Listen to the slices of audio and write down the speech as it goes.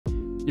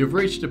You've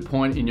reached a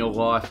point in your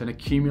life and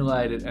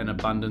accumulated an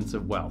abundance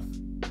of wealth.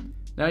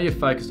 Now you're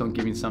focused on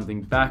giving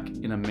something back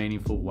in a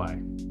meaningful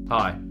way.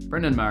 Hi,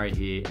 Brendan Murray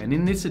here, and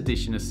in this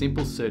edition of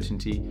Simple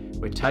Certainty,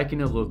 we're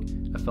taking a look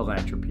at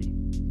philanthropy.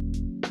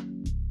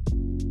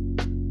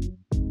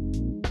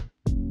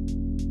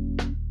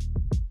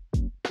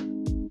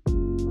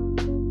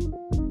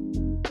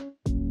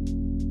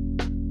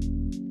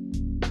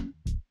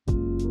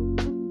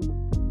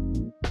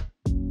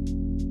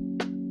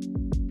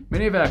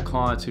 Many of our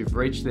clients who've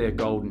reached their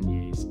golden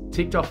years,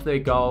 ticked off their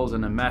goals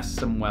and amassed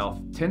some wealth,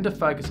 tend to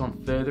focus on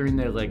furthering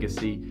their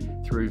legacy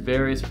through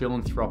various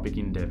philanthropic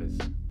endeavours.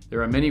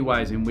 There are many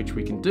ways in which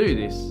we can do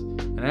this,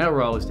 and our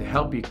role is to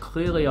help you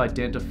clearly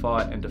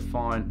identify and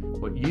define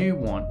what you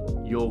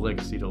want your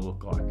legacy to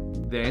look like.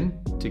 Then,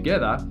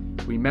 together,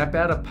 we map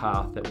out a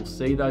path that will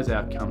see those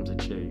outcomes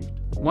achieved.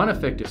 One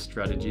effective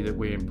strategy that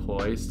we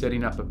employ is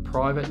setting up a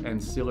private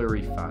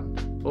ancillary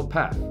fund, or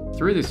PAF.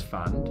 Through this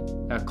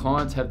fund, our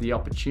clients have the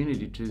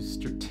opportunity to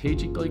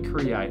strategically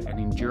create an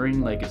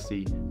enduring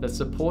legacy that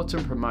supports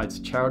and promotes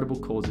charitable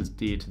causes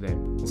dear to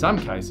them. In some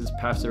cases,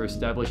 PAFs are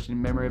established in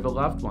memory of a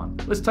loved one.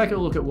 Let's take a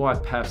look at why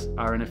PAFs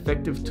are an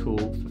effective tool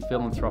for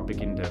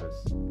philanthropic endeavours.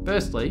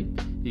 Firstly,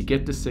 you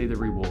get to see the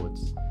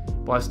rewards.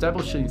 By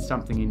establishing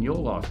something in your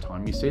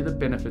lifetime, you see the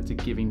benefits of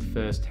giving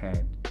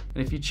firsthand.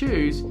 And if you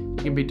choose, you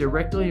can be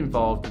directly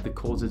involved with the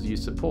causes you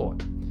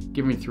support.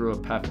 Giving through a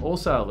PAF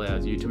also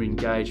allows you to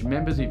engage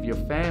members of your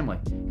family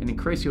and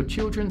increase your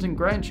children's and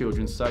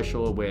grandchildren's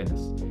social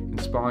awareness,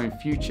 inspiring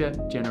future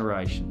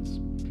generations.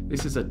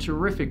 This is a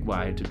terrific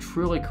way to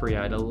truly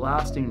create a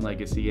lasting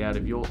legacy out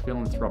of your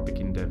philanthropic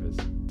endeavours.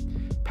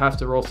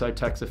 PAFs are also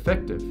tax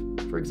effective.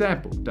 For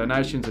example,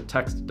 donations are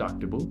tax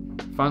deductible,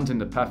 funds in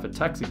the PAF are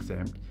tax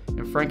exempt,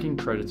 and franking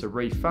credits are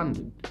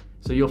refunded,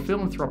 so your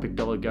philanthropic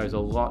dollar goes a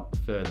lot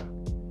further.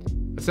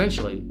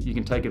 Essentially, you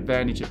can take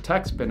advantage of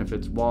tax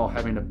benefits while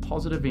having a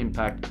positive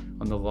impact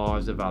on the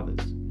lives of others.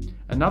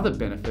 Another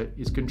benefit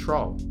is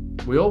control.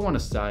 We all want a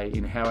say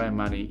in how our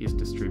money is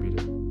distributed.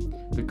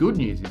 The good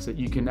news is that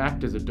you can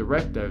act as a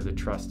director of the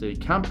trustee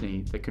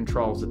company that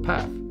controls the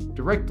PAF,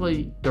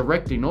 directly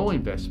directing all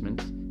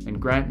investments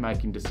and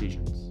grant-making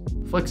decisions.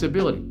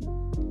 Flexibility.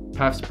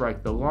 PAFs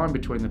break the line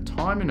between the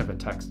timing of a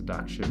tax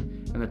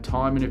deduction and the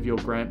timing of your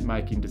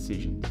grant-making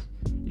decisions.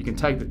 You can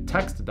take the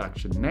tax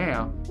deduction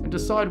now and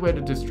decide where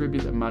to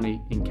distribute the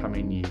money in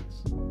coming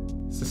years.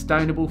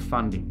 Sustainable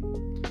funding.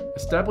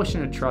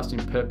 Establishing a trust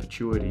in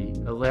perpetuity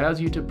allows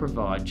you to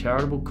provide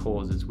charitable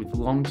causes with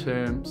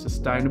long-term,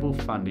 sustainable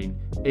funding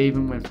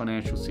even when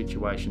financial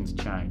situations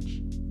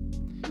change.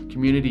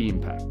 Community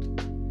impact.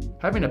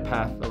 Having a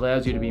PAF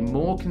allows you to be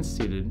more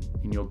considered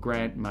in your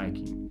grant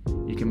making.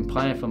 You can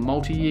plan for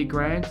multi-year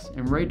grants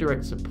and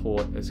redirect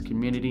support as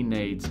community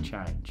needs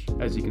change.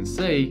 As you can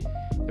see,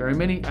 there are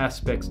many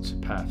aspects to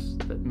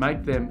PAFs that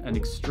make them an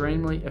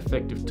extremely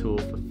effective tool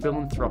for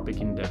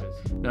philanthropic endeavours.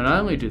 Not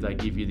only do they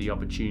give you the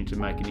opportunity to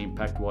make an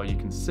impact while you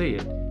can see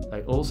it,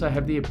 they also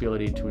have the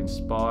ability to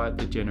inspire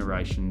the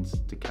generations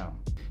to come.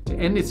 To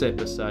end this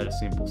episode of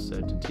Simple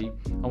Certainty,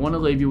 I want to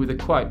leave you with a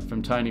quote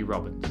from Tony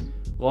Robbins.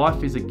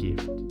 Life is a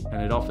gift,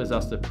 and it offers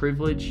us the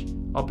privilege,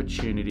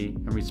 opportunity,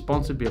 and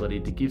responsibility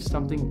to give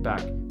something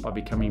back by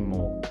becoming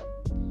more.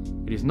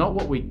 It is not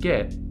what we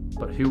get,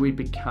 but who we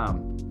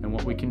become and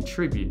what we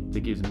contribute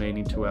that gives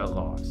meaning to our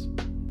lives.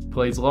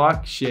 Please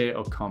like, share,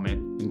 or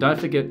comment, and don't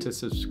forget to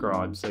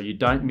subscribe so you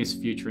don't miss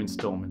future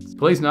installments.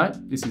 Please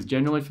note, this is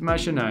general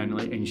information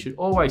only, and you should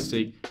always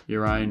seek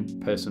your own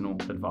personal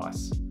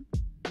advice.